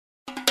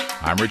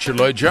I'm Richard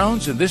Lloyd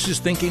Jones, and this is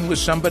Thinking with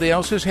Somebody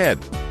Else's Head.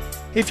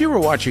 If you were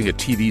watching a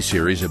TV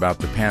series about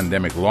the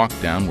pandemic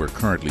lockdown we're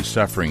currently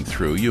suffering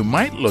through, you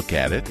might look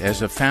at it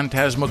as a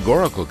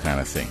phantasmagorical kind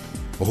of thing.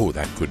 Oh,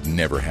 that could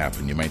never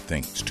happen, you might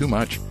think. It's too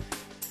much.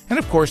 And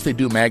of course, they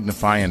do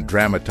magnify and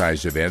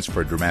dramatize events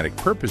for dramatic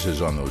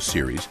purposes on those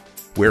series,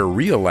 where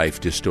real-life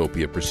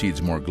dystopia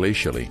proceeds more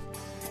glacially.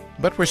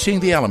 But we're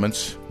seeing the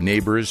elements,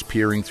 neighbors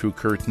peering through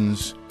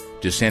curtains,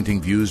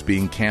 dissenting views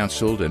being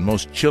canceled, and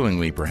most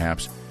chillingly,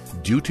 perhaps,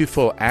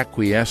 dutiful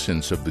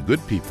acquiescence of the good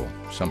people,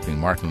 something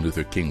Martin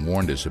Luther King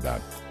warned us about.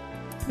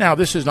 Now,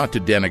 this is not to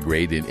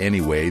denigrate in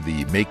any way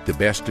the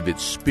make-the-best-of-it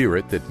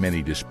spirit that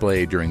many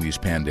display during these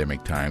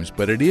pandemic times,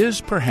 but it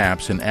is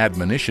perhaps an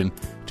admonition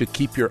to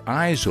keep your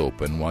eyes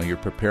open while you're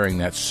preparing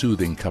that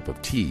soothing cup of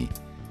tea.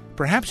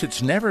 Perhaps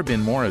it's never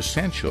been more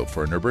essential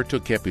for Norberto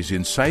Keppe's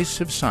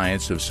incisive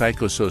science of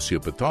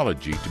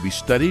psychosociopathology to be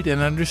studied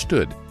and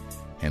understood,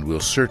 and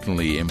we'll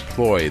certainly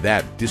employ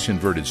that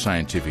disinverted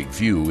scientific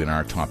view in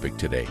our topic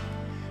today.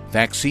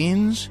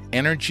 Vaccines,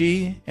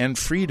 energy, and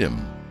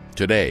freedom.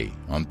 Today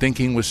on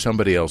Thinking with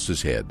Somebody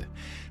Else's Head.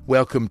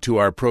 Welcome to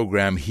our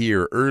program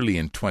here early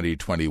in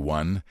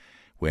 2021,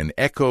 when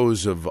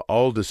echoes of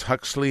Aldous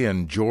Huxley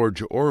and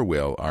George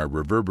Orwell are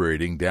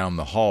reverberating down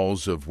the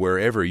halls of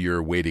wherever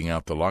you're waiting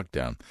out the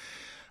lockdown.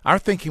 Our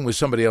Thinking with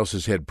Somebody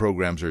Else's Head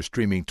programs are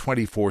streaming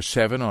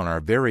 24/7 on our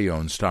very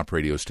own Stop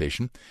radio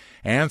station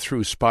and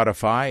through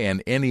Spotify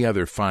and any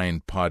other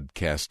fine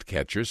podcast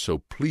catchers, so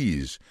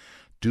please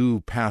do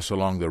pass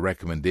along the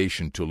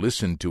recommendation to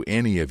listen to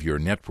any of your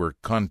network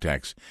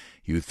contacts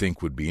you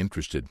think would be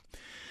interested.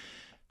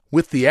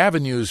 With the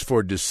avenues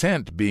for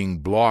dissent being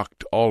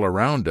blocked all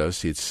around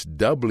us, it's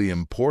doubly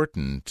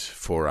important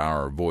for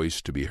our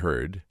voice to be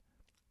heard.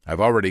 I've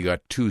already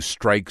got 2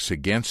 strikes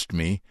against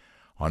me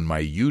on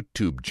my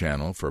YouTube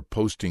channel for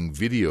posting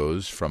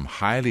videos from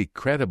highly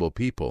credible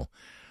people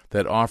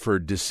that offer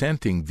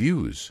dissenting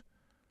views,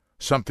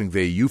 something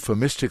they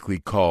euphemistically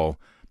call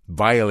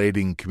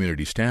violating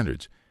community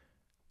standards.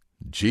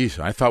 Geez,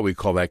 I thought we'd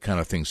call that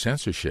kind of thing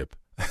censorship.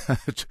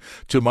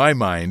 To my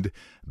mind,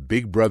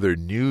 Big Brother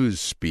news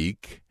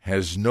speak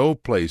has no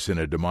place in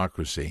a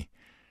democracy,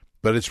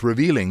 but it's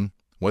revealing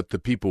what the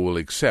people will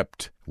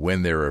accept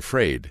when they're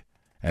afraid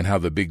and how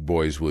the big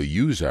boys will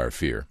use our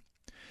fear.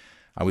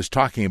 I was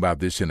talking about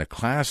this in a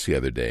class the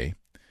other day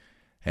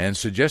and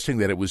suggesting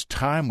that it was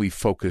time we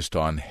focused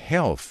on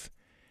health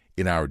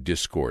in our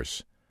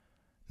discourse,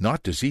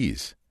 not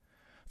disease.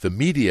 The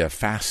media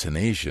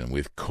fascination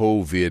with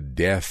COVID,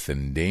 death,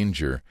 and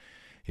danger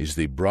is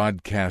the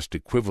broadcast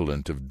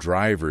equivalent of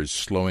drivers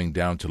slowing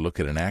down to look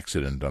at an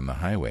accident on the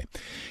highway.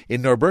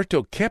 In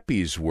Norberto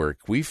Keppe's work,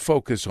 we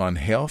focus on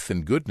health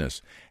and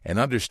goodness and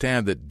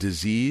understand that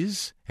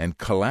disease and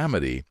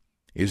calamity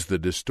is the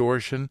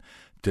distortion,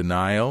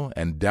 denial,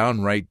 and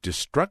downright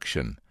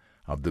destruction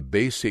of the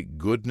basic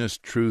goodness,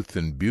 truth,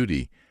 and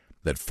beauty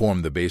that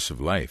form the base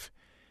of life.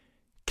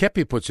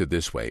 Keppe puts it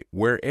this way: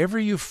 wherever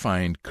you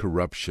find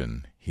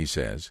corruption, he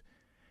says,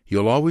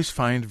 you'll always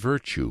find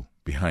virtue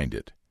behind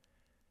it.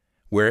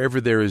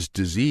 Wherever there is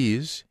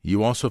disease,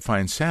 you also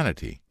find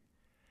sanity.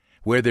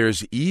 Where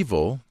there's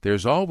evil,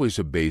 there's always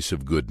a base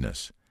of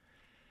goodness.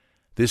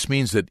 This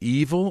means that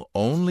evil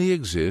only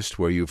exists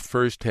where you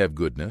first have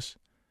goodness,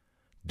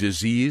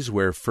 disease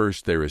where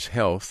first there is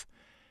health,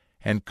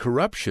 and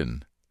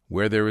corruption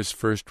where there is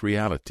first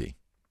reality.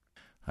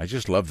 I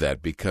just love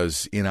that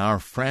because in our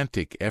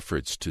frantic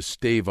efforts to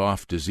stave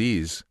off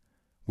disease,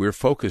 we're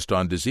focused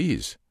on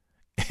disease.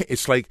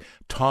 It's like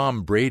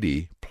Tom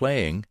Brady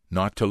playing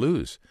not to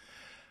lose.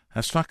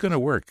 That's not going to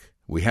work.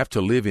 We have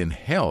to live in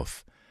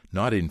health,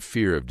 not in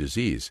fear of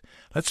disease.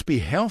 Let's be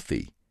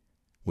healthy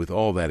with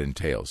all that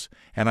entails.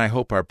 And I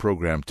hope our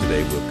program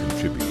today will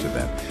contribute to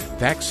that.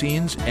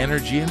 Vaccines,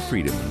 energy, and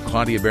freedom. And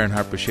Claudia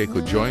Bernhardt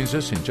Pacheco joins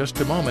us in just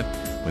a moment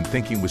when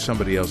Thinking with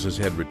Somebody Else's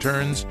Head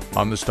returns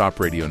on the Stop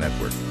Radio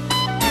Network.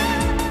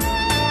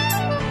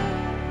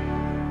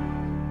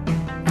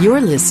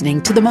 You're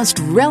listening to the most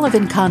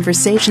relevant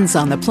conversations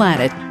on the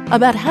planet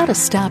about how to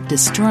stop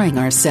destroying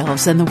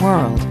ourselves and the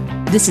world.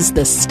 This is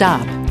the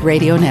Stop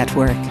Radio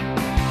Network.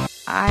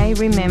 I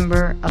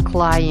remember a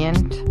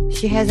client,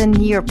 she has an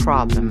ear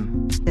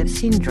problem, the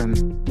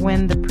syndrome.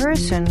 When the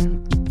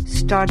person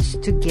starts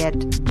to get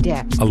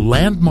deaf. A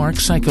landmark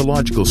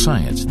psychological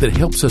science that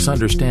helps us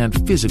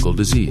understand physical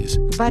disease.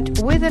 But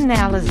with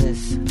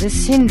analysis, the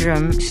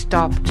syndrome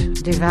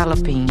stopped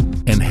developing.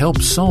 And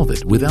helps solve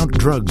it without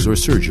drugs or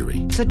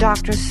surgery. So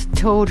doctors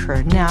told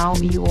her, now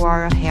you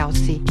are a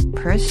healthy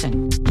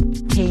person.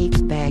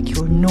 Take back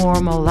your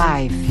normal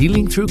life.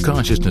 Healing Through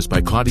Consciousness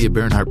by Claudia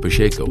Bernhardt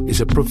Pacheco is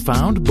a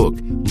profound book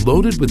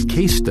loaded with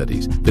case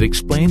studies that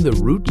explain the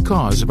root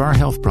cause of our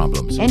health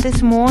problems. And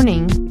this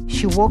morning,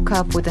 she woke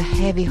up with a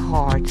heavy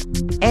heart,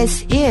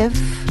 as if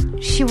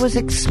she was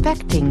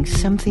expecting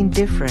something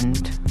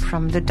different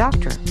from the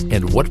doctor.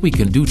 And what we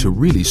can do to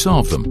really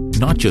solve them,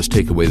 not just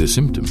take away the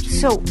symptoms.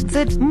 So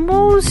the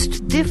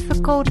most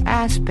difficult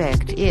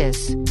aspect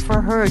is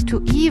for her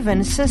to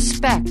even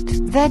suspect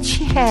that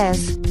she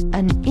has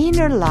an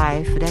inner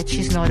life that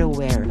she's not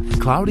aware of.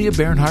 Claudia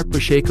Bernhardt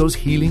Pacheco's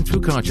Healing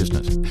Through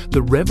Consciousness,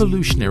 the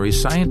revolutionary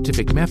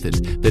scientific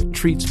method that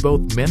treats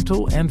both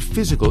mental and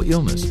physical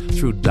illness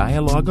through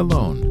dialogue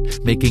alone,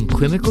 making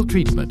clinical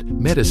treatment,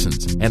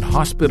 medicines, and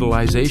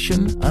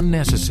hospitalization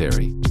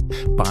unnecessary.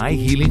 Buy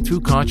Healing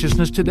Through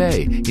Consciousness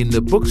today in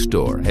the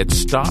bookstore at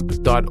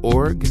stop.org.br.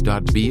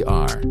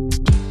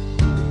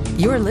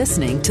 You're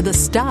listening to the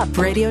Stop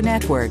Radio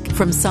Network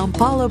from São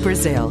Paulo,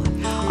 Brazil.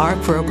 Our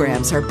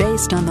programs are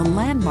based on the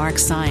landmark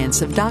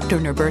science of Dr.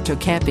 Norberto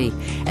Keppe,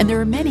 and there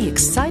are many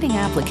exciting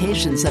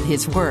applications of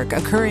his work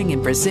occurring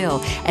in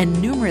Brazil and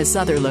numerous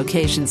other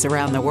locations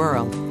around the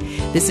world.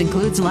 This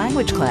includes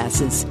language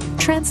classes,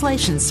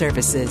 translation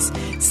services,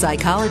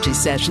 psychology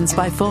sessions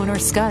by phone or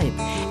Skype,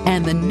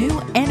 and the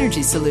new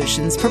energy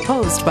solutions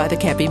proposed by the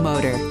Keppe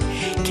Motor.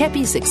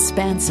 Keppe's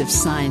expansive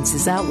science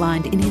is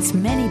outlined in his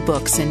many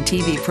books and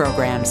TV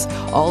programs,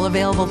 all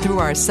available through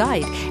our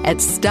site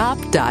at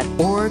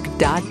stop.org.br.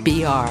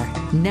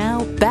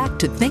 Now back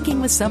to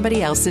Thinking with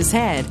Somebody Else's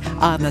Head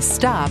on the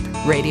Stop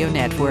Radio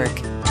Network.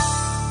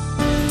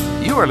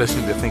 You are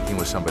listening to Thinking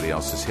with Somebody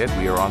Else's Head.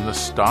 We are on the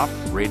Stop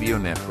Radio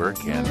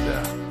Network, and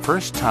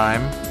first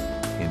time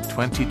in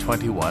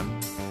 2021,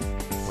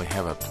 we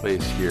have a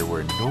place here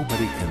where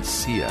nobody can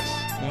see us.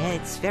 Yeah,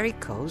 it's very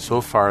cozy. So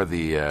far,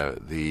 the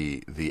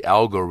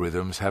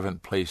algorithms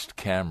haven't placed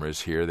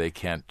cameras here. They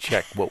can't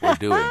check what we're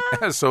doing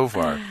so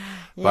far.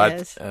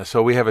 Yes. But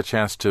so we have a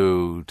chance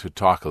to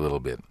talk a little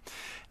bit.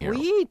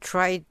 We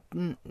try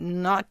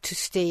not to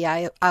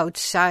stay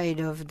outside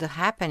of the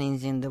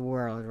happenings in the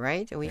world,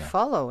 right? We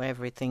follow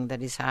everything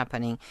that is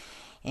happening.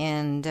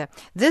 And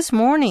this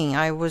morning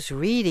I was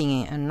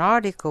reading an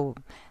article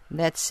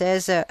that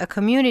says a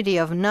community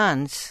of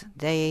nuns,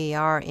 they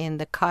are in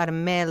the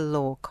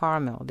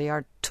Carmel. They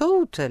are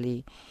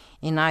totally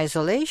in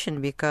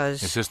isolation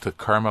because... Is this the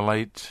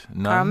Carmelite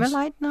nuns?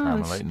 Carmelite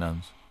nuns. Carmelite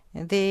nuns.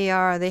 They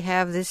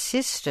have this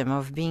system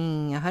of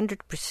being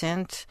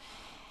 100%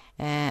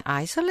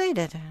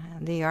 isolated.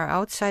 They are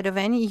outside of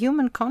any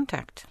human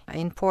contact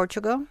in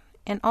Portugal,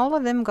 and all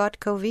of them got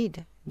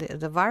COVID,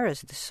 the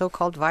virus, the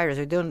so-called virus.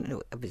 It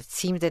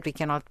seems that we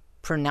cannot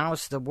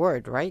pronounce the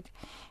word, right?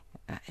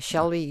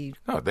 Shall we?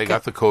 No, they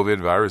got the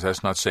COVID virus.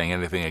 That's not saying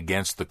anything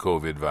against the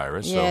COVID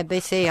virus. Yeah, so. They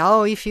say,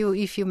 if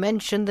you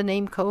mention the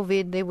name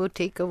COVID, they will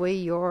take away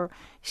your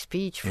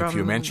speech from... If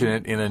you mention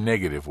it in a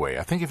negative way.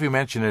 I think if you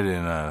mention it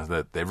in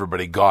that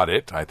everybody got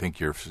it, I think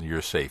you're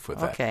safe with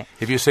that. Okay.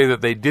 If you say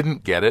that they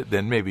didn't get it,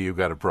 then maybe you've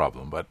got a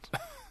problem. But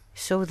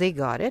So they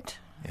got it.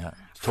 Yeah.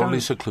 Totally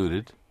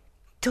secluded.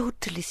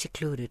 Totally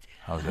secluded.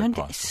 How's that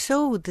possible?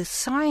 So the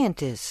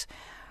scientists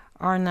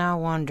are now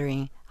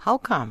wondering, how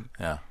come?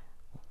 Yeah.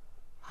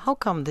 How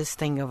come this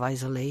thing of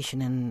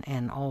isolation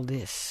and all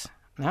this,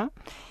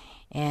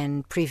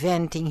 and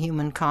preventing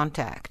human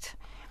contact?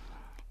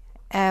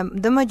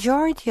 The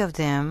majority of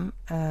them,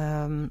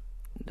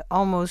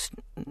 almost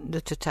the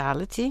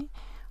totality,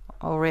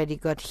 already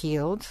got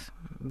healed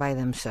by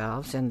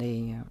themselves and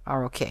they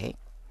are okay.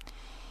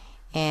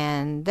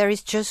 And there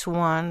is just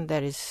one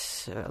that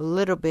is a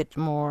little bit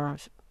more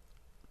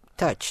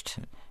touched.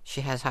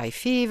 She has high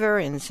fever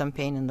and some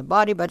pain in the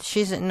body, but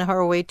she's in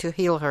her way to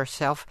heal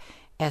herself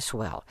as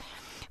well.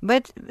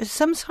 But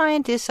some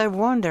scientists are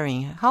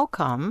wondering, how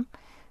come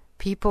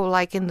people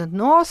like in the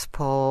North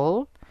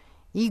Pole,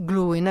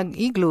 igloo, I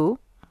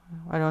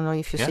don't know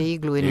if you say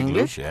igloo in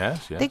English,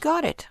 yes. They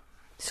got it.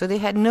 So they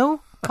had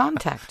no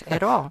contact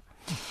at all.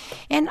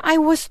 And I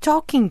was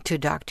talking to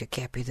Dr.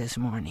 Keppe this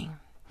morning,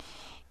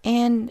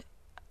 and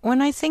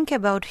when I think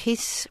about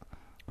his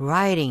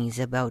writings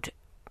about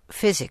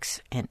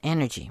physics and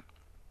energy,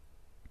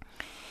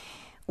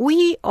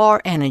 we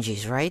are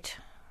energies, right,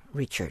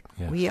 Richard?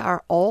 Yes. We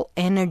are all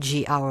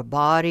energy, our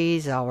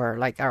bodies,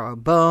 our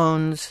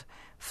bones,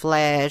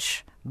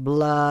 flesh,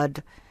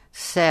 blood,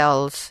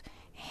 cells,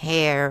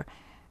 hair,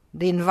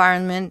 the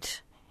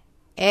environment,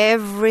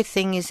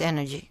 everything is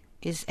energy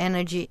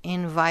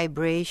in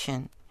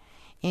vibration,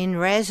 in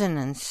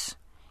resonance,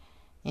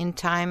 in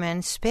time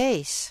and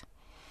space.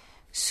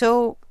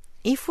 So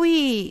if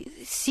we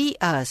see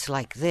us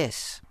like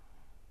this,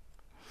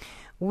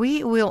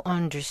 we will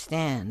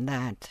understand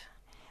that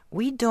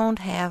we don't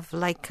have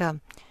like a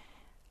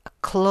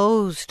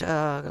closed,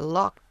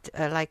 locked,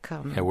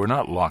 we're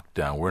not locked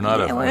down. We're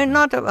not we're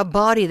not a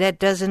body that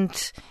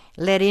doesn't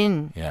let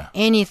in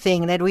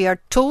anything, that we are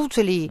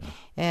totally...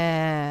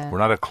 we're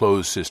not a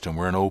closed system.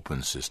 We're an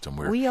open system.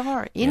 We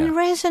are in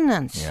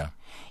resonance. Yeah.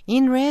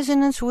 In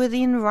resonance with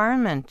the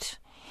environment.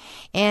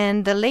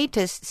 And the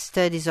latest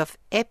studies of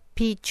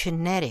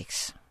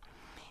epigenetics,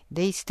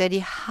 they study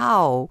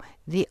how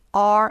the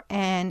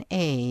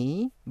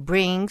RNA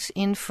brings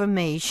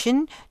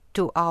information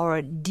to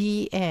our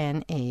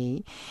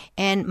DNA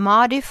and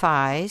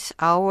modifies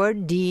our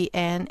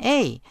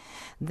DNA.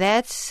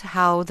 That's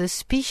how the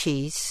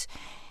species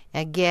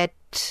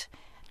get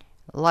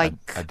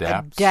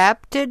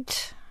adapted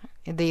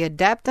They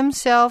adapt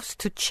themselves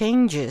to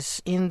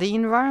changes in the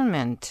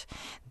environment.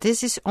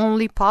 This is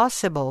only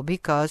possible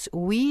because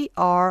we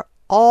are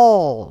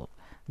all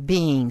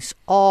beings,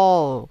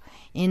 all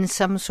in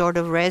some sort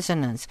of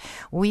resonance.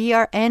 We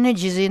are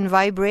energies in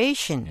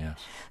vibration. Yes.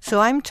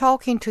 So I'm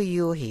talking to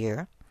you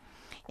here,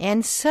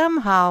 and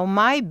somehow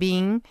my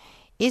being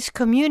is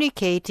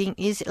communicating,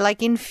 is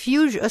like in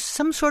fusion,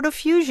 some sort of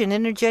fusion,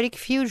 energetic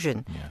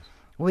fusion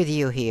with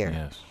you here.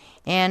 Yes.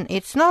 And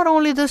it's not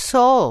only the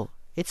soul,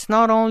 it's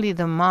not only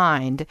the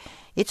mind,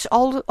 it's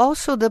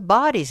also the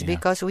bodies,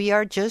 because we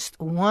are just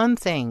one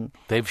thing.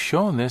 They've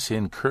shown this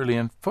in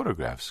Kirlian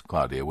photographs,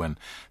 Claudia, when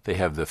they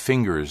have the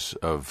fingers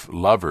of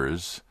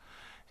lovers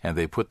and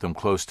they put them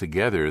close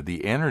together,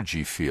 the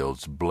energy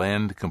fields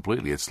blend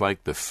completely. It's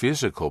like the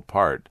physical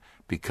part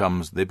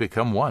they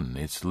become one.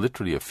 It's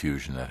literally a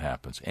fusion that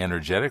happens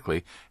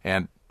energetically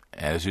and,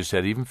 as you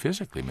said, even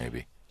physically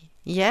maybe.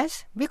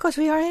 Yes, because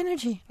we are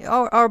energy.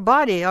 Our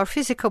body, our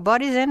physical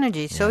body is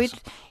energy. So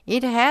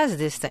it has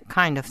this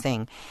kind of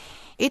thing.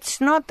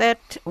 It's not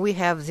that we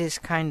have this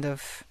kind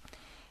of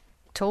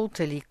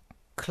totally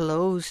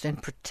closed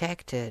and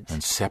protected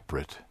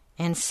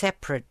and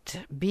separate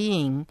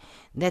being,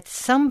 that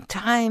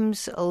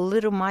sometimes a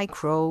little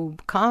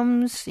microbe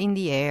comes in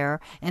the air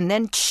and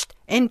then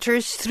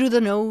enters through the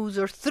nose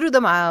or through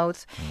the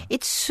mouth.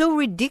 It's so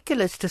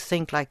ridiculous to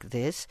think like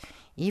this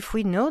if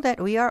we know that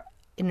we are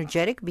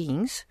energetic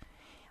beings,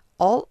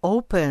 all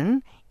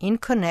open, in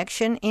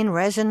connection, in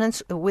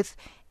resonance with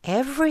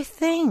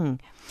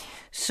everything.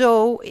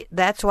 So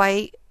that's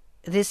why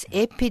this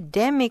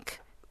epidemic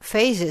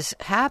phases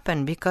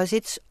happen, because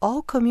it's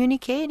all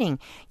communicating.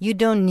 You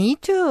don't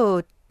need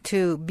to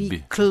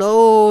be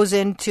close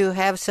and to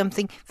have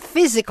something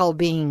physical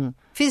being.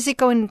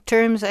 Physical in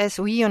terms as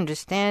we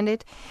understand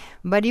it,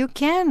 but you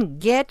can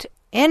get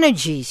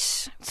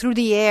energies through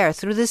the air,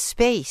 through the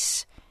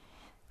space,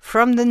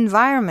 from the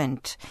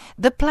environment.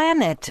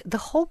 The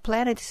whole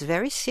planet is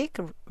very sick,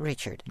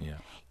 Richard. Yeah.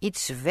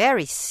 It's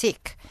very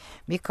sick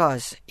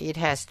because it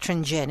has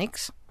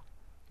transgenics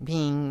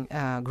being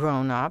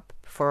grown up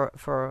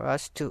for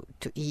us to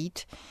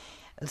eat.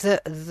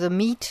 The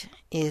meat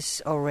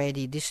is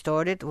already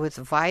distorted with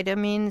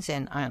vitamins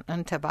and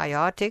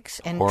antibiotics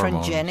and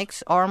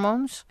transgenics,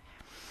 hormones.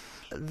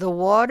 The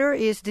water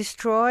is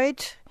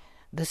destroyed,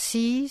 the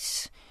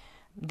seas,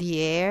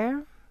 the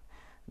air,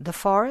 the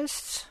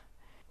forests.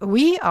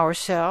 We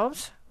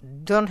ourselves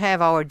don't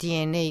have our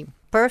DNA,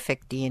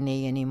 perfect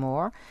DNA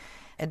anymore.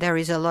 There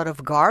is a lot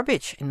of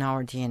garbage in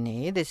our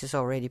DNA. This is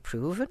already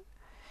proven.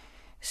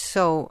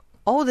 So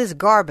all this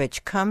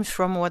garbage comes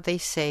from what they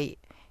say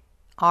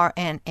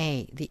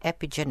RNA, the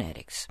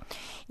epigenetics.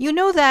 You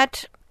know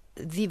that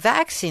the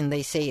vaccine,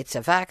 they say it's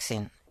a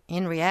vaccine.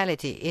 In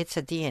reality, it's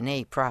a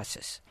DNA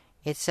process.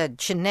 It's a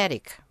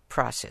genetic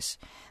process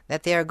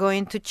that they are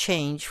going to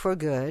change for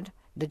good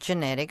the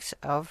genetics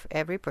of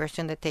every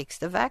person that takes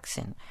the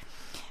vaccine.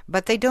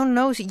 But they don't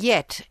know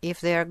yet if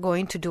they are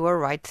going to do a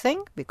right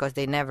thing, because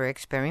they never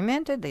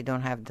experimented. They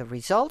don't have the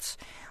results.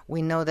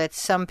 We know that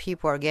some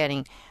people are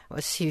getting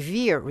a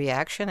severe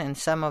reaction, and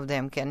some of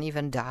them can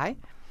even die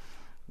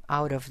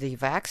out of the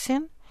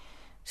vaccine.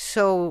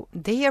 So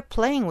they are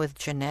playing with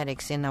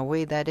genetics in a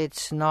way that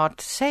it's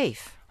not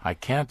safe. I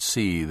can't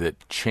see that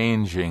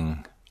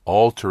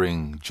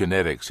altering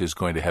genetics is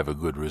going to have a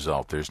good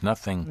result. There's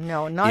nothing.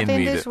 No, not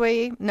in this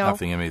way. No,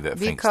 nothing in me that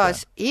thinks that.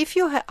 Because if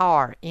you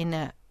are in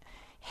a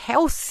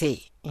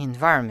healthy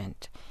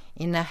environment,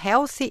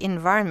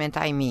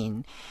 I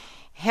mean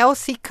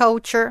healthy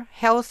culture,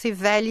 healthy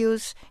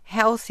values,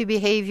 healthy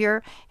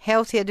behavior,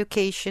 healthy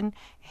education,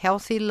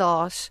 healthy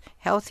laws,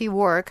 healthy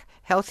work,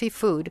 healthy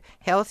food,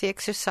 healthy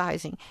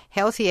exercising,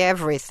 healthy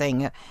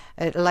everything,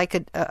 like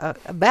a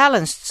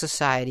balanced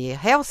society, a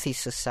healthy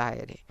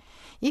society.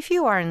 If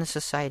you are in a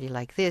society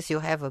like this,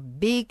 you have a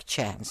big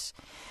chance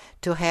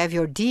to have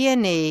your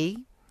DNA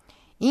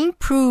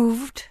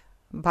improved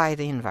by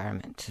the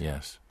environment.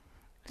 Yes.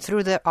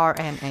 Through the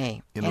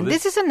RNA.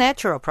 This is a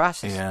natural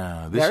process.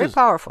 Yeah. Very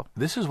powerful.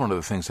 This is one of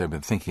the things I've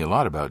been thinking a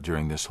lot about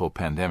during this whole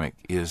pandemic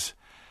is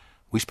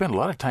we spend a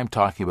lot of time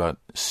talking about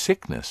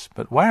sickness,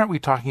 but why aren't we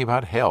talking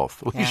about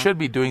health? We should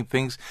be doing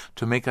things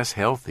to make us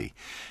healthy.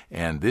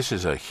 And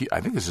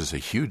I think this is a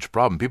huge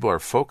problem. People are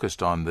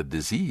focused on the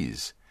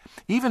disease.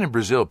 Even in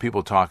Brazil,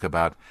 people talk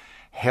about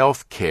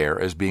health care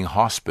as being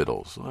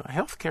hospitals.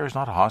 Health care is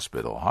not a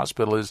hospital. A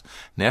hospital is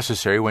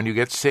necessary when you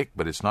get sick,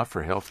 but it's not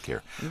for health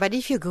care. But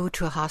if you go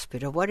to a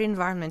hospital, what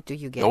environment do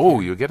you get?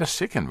 You get a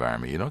sick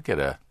environment. You don't get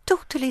a...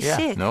 Totally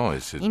sick. No,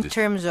 in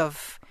terms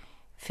of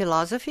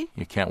philosophy,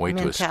 you can't wait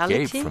mentality,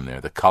 to escape from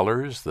there. The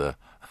colors,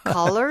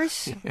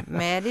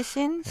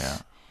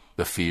 medicines,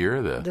 the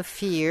fear,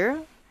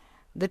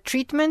 the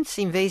treatments,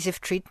 invasive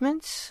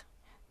treatments,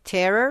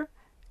 terror.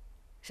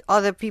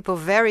 Other people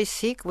very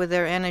sick with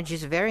their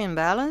energies very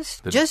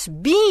imbalanced.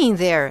 Just being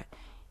there,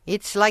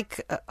 it's like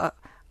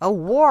a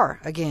war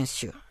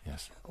against you.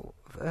 Yes.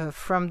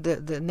 From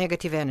the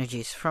negative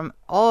energies, from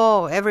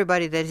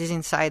everybody that is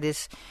inside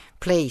this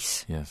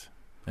place. Yes.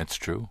 That's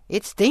true.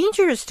 It's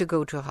dangerous to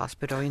go to a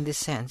hospital in this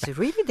sense. It's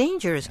really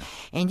dangerous.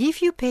 Yeah. And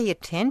if you pay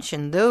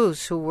attention,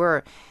 those who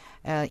were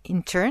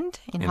interned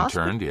in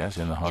hospitals, yes,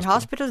 in the hospital. In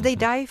hospitals, they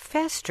die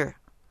faster.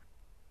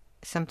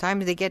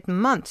 Sometimes they get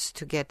months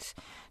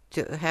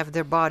to have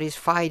their bodies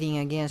fighting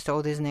against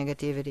all this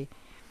negativity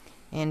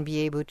and be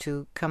able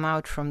to come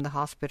out from the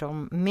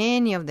hospital.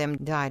 Many of them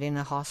died in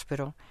a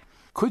hospital.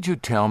 Could you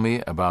tell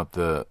me about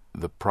the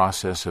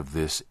process of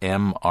this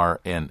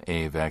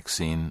mRNA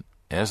vaccine?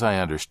 As I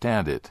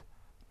understand it,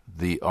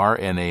 the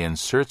RNA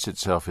inserts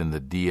itself in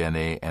the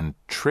DNA and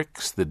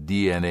tricks the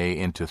DNA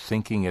into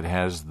thinking it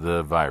has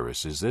the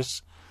virus. Is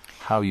this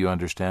how you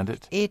understand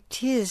it?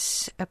 It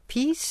is a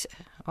piece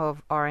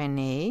of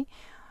RNA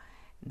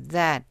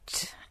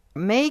that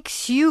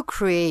makes you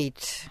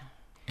create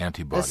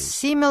antibodies. A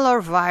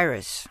similar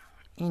virus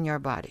in your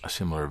body. A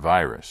similar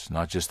virus,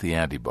 not just the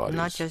antibodies.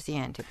 Not just the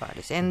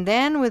antibodies. And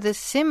then with a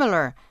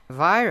similar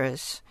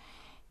virus,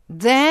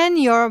 then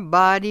your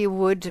body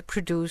would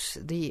produce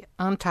the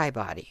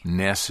antibody.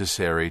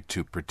 Necessary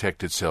to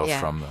protect itself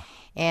from the...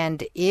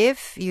 And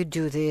if you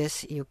do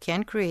this, you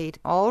can create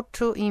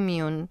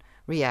autoimmune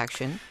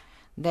reaction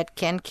that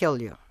can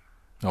kill you.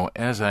 No,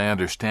 as I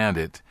understand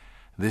it,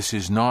 this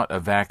is not a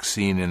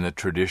vaccine in the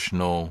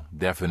traditional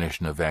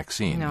definition of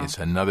vaccine. No. It's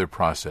another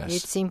process.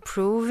 It's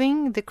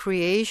improving the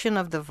creation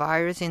of the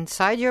virus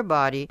inside your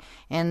body,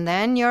 and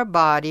then your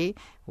body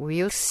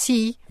will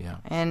see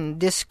and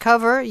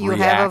discover you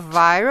have a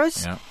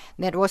virus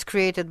that was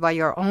created by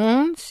your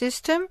own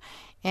system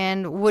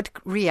and would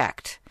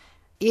react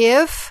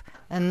if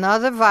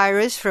another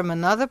virus from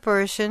another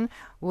person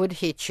would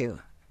hit you.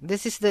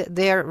 This is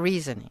their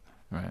reasoning.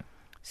 Right.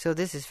 So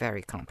this is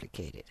very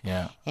complicated.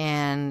 Yeah.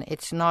 And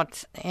it's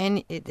not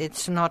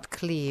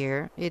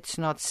clear, it's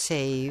not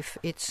safe,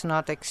 it's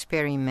not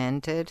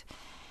experimented.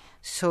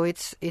 So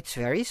it's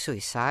very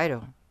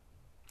suicidal.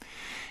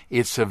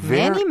 It's a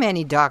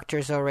Many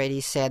doctors already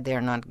said they're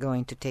not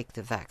going to take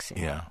the vaccine.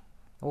 Yeah.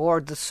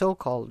 Or the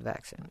so-called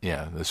vaccine.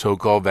 Yeah, the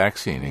so-called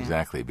vaccine,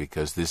 exactly,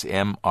 because this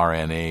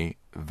mRNA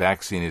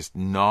vaccine is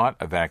not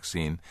a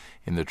vaccine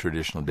in the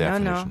traditional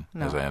definition,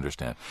 as I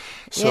understand.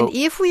 So, and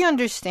if we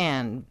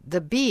understand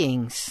the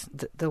beings,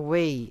 the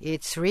way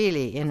it's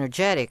really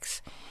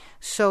energetics,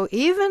 so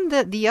even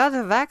the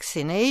other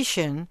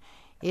vaccination,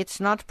 it's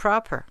not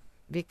proper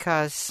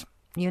because,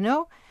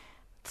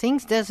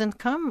 things doesn't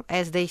come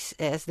as they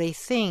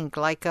think,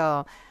 like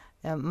a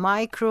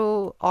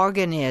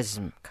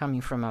microorganism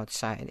coming from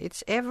outside.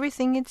 It's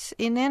everything, it's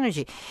in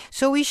energy.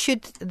 So we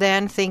should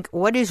then think,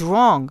 what is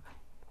wrong?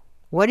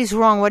 What is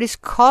wrong? What is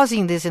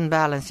causing this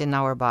imbalance in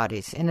our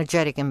bodies,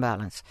 energetic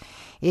imbalance?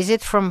 Is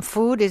it from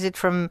food? Is it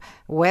from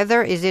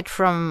weather? Is it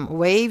from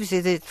waves?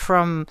 Is it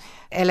from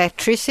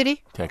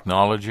electricity?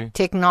 Technology?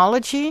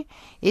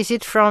 Is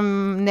it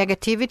from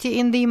negativity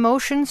in the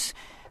emotions?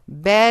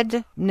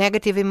 Bad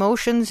negative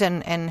emotions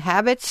and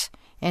habits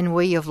and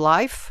way of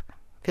life?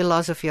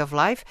 Philosophy of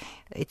life?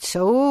 It's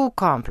so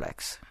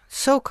complex.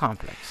 So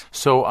complex.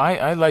 So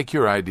I like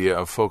your idea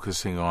of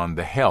focusing on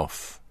the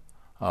health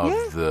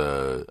of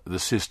the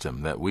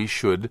system, that we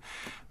should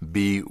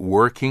be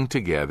working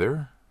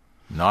together,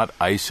 not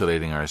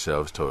isolating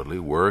ourselves totally,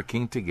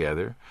 working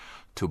together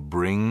to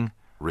bring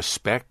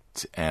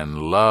respect and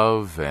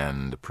love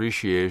and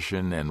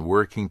appreciation and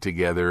working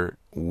together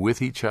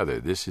with each other.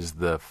 This is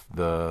the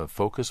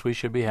focus we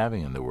should be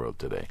having in the world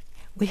today.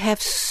 We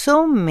have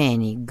so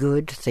many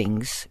good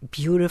things,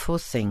 beautiful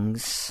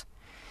things,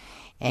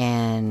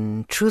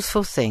 and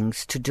truthful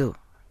things to do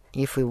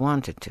if we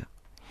wanted to.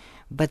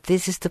 But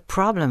this is the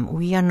problem.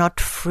 We are not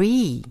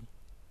free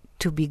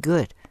to be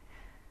good.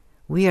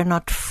 We are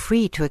not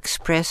free to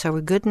express our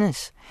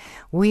goodness.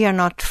 We are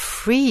not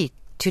free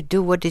to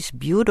do what is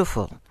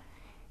beautiful.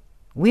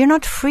 We are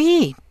not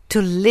free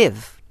to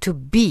live, to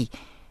be.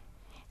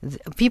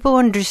 People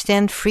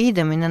understand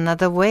freedom in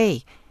another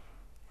way.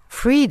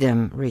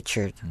 Freedom,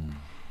 Richard,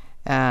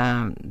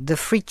 the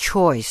free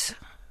choice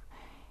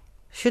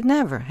should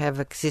never have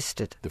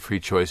existed. The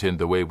free choice in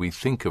the way we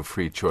think of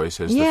free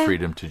choice as the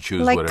freedom to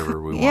choose whatever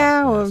we want.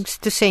 Yeah,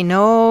 to say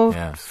no,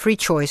 free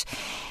choice.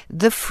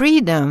 The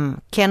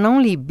freedom can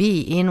only be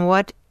in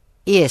what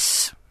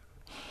is.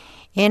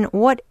 And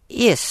what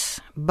is,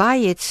 by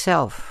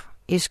itself,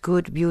 is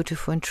good,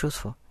 beautiful, and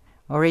truthful.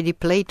 Already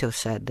Plato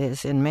said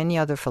this, and many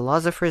other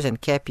philosophers, and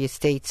Kepi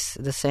states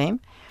the same,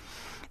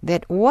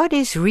 that what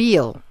is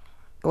real,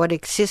 what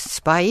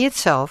exists by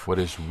itself, what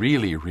is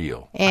really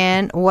real,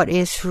 and what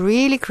is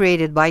really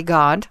created by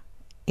God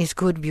is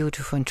good,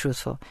 beautiful, and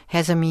truthful,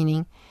 has a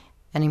meaning,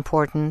 an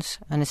importance,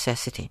 a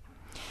necessity.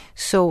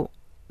 So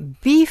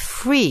be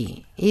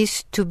free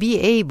is to be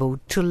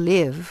able to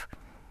live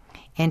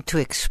and to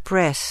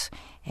express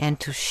and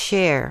to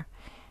share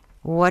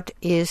what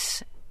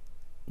is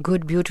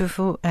good,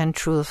 beautiful, and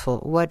truthful,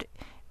 what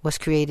was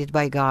created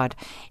by God.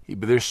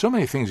 But there's so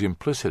many things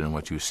implicit in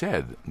what you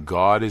said.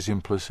 God is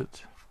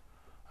implicit.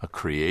 A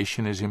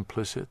creation is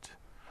implicit.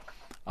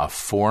 a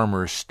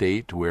former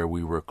state where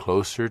we were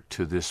closer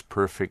to this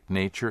perfect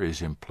nature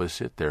is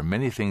implicit. There are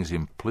many things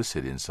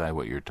implicit inside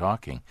what you're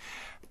talking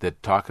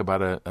that talk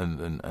about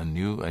a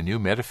new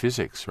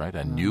metaphysics, right?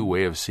 A new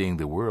way of seeing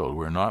the world.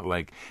 We're not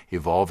like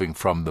evolving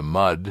from the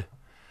mud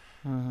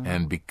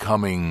and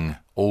becoming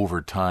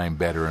over time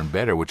better and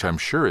better, which I'm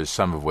sure is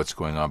some of what's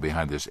going on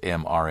behind this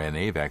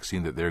mRNA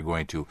vaccine, that they're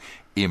going to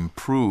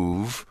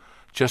improve,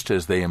 just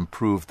as they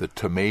improved the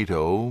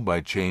tomato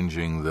by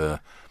changing the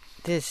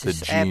is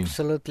gene.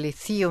 Absolutely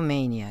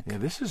theomaniac. Yeah,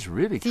 this is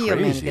really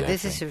Theomaniac. crazy.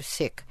 This is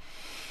sick.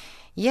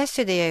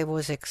 Yesterday I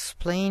was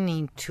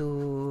explaining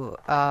to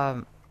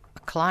a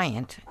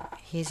client,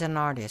 he's an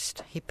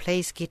artist, he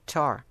plays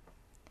guitar.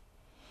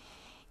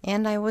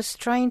 And I was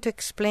trying to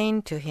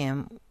explain to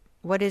him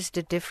what is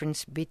the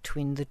difference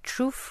between the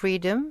true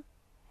freedom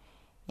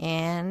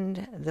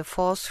and the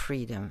false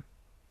freedom.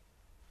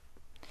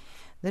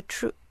 The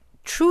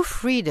true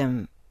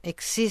freedom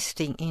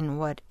existing in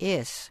what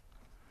is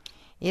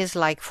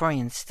like, for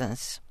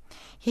instance,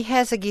 he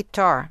has a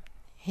guitar.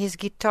 His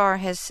guitar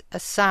has a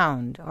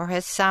sound or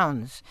has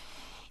sounds,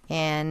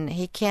 and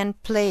he can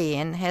play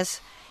and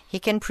he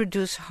can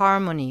produce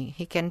harmony,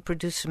 he can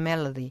produce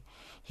melody,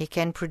 he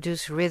can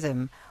produce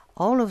rhythm.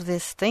 All of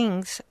these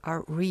things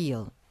are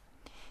real.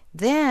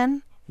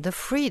 Then the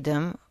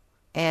freedom,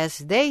 as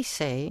they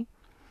say,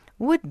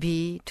 would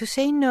be to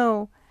say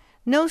no.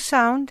 No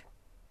sound,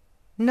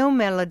 no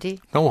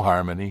melody. No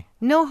harmony.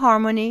 No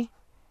harmony,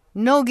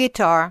 no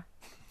guitar.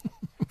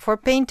 For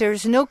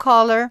painters, no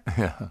color.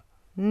 Yeah.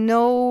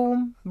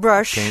 No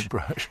brush.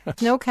 Paintbrush.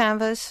 No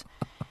canvas.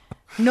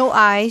 No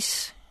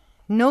eyes.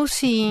 No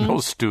seeing. No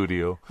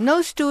studio.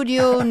 No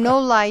studio, no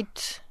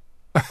light.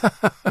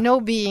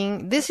 No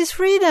being. This is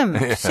freedom.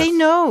 Yes. Say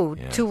no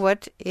Yes. to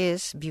what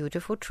is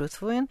beautiful,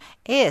 truthful, and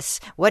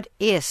is. What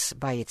is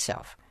by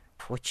itself,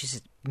 which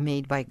is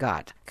made by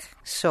God.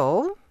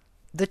 So,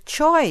 the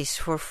choice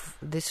for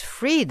this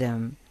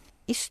freedom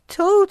is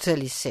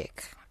totally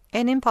sick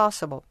and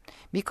impossible,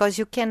 because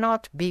you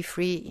cannot be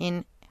free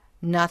in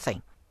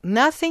nothing.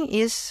 Nothing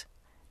is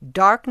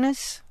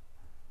darkness,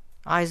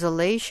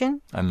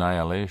 isolation,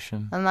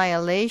 Annihilation.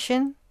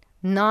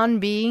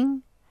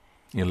 non-being,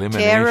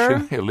 Elimination.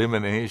 terror,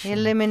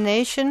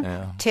 Elimination.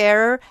 Yeah.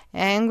 terror,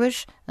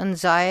 anguish,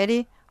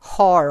 anxiety,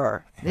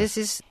 horror. Yes. This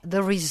is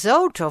the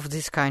result of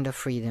this kind of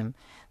freedom.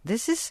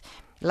 This is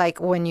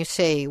like when you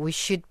say we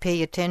should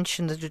pay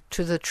attention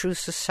to the true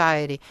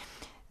society,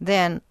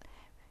 then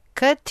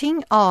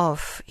cutting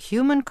off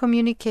human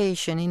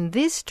communication in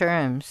these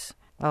terms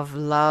of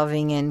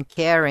loving and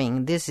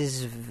caring, this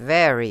is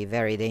very,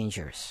 very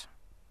dangerous.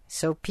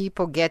 So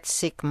people get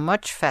sick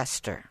much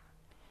faster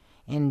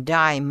and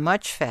die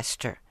much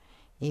faster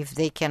if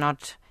they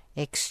cannot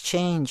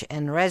exchange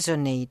and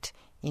resonate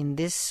in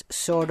this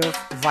sort of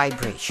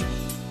vibration.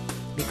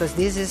 Because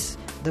this is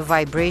the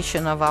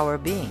vibration of our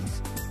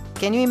beings.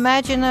 Can you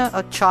imagine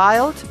a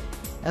child,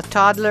 a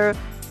toddler,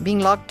 being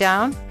locked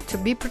down to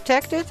be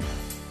protected?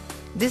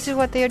 This is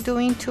what they are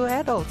doing to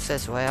adults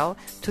as well,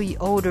 to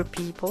older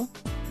people.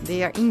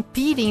 They are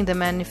impeding the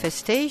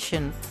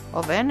manifestation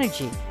of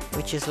energy,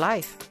 which is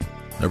life.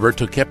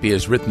 Norberto Keppe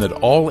has written that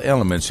all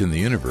elements in the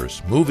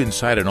universe move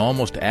inside an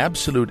almost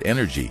absolute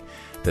energy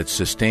that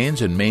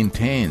sustains and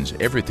maintains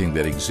everything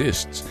that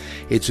exists.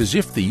 It's as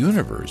if the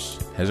universe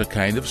has a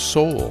kind of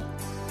soul,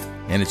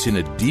 and it's in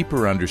a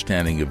deeper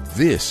understanding of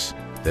this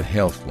that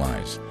health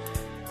lies.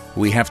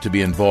 We have to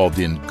be involved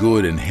in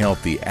good and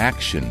healthy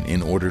action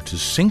in order to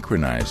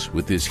synchronize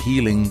with this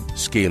healing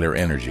scalar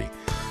energy.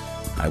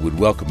 I would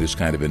welcome this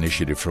kind of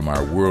initiative from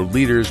our world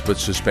leaders, but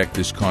suspect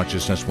this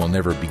consciousness will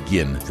never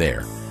begin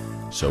there.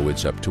 So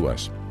it's up to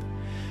us.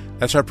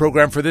 That's our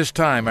program for this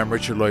time. I'm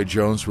Richard Lloyd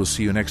Jones. We'll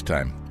see you next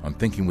time on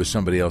Thinking with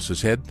Somebody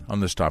Else's Head on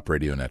the Stop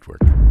Radio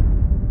Network.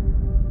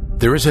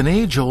 There is an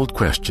age-old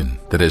question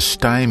that has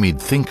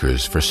stymied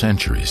thinkers for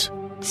centuries.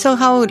 So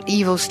how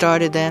evil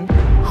started then?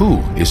 Who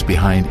is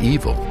behind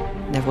evil?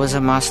 There was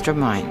a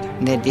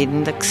mastermind that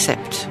didn't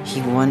accept.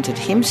 He wanted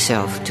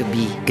himself to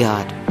be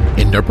God.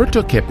 In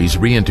Norberto Keppe's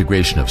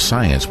reintegration of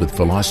science with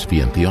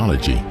philosophy and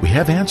theology, we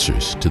have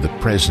answers to the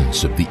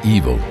presence of the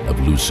evil of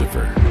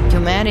Lucifer.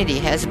 Humanity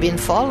has been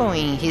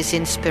following his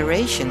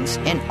inspirations,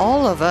 and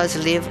all of us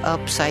live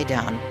upside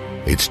down.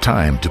 It's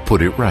time to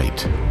put it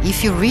right.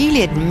 If you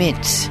really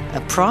admit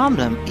a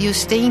problem, you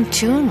stay in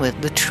tune with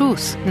the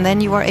truth, and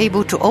then you are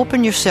able to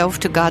open yourself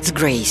to God's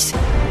grace.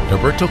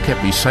 Norberto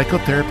Keppe's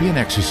Psychotherapy and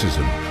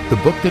Exorcism, the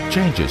book that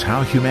changes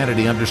how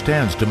humanity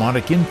understands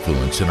demonic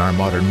influence in our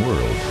modern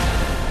world.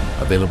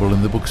 Available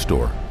in the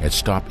bookstore at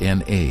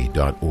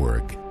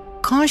stopna.org.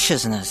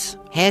 Consciousness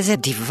has a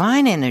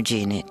divine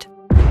energy in it.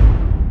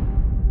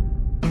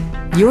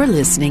 You're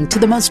listening to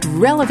the most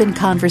relevant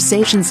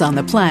conversations on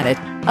the planet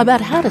about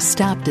how to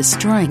stop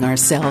destroying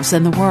ourselves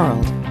and the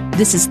world.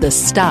 This is the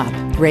Stop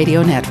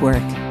Radio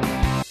Network.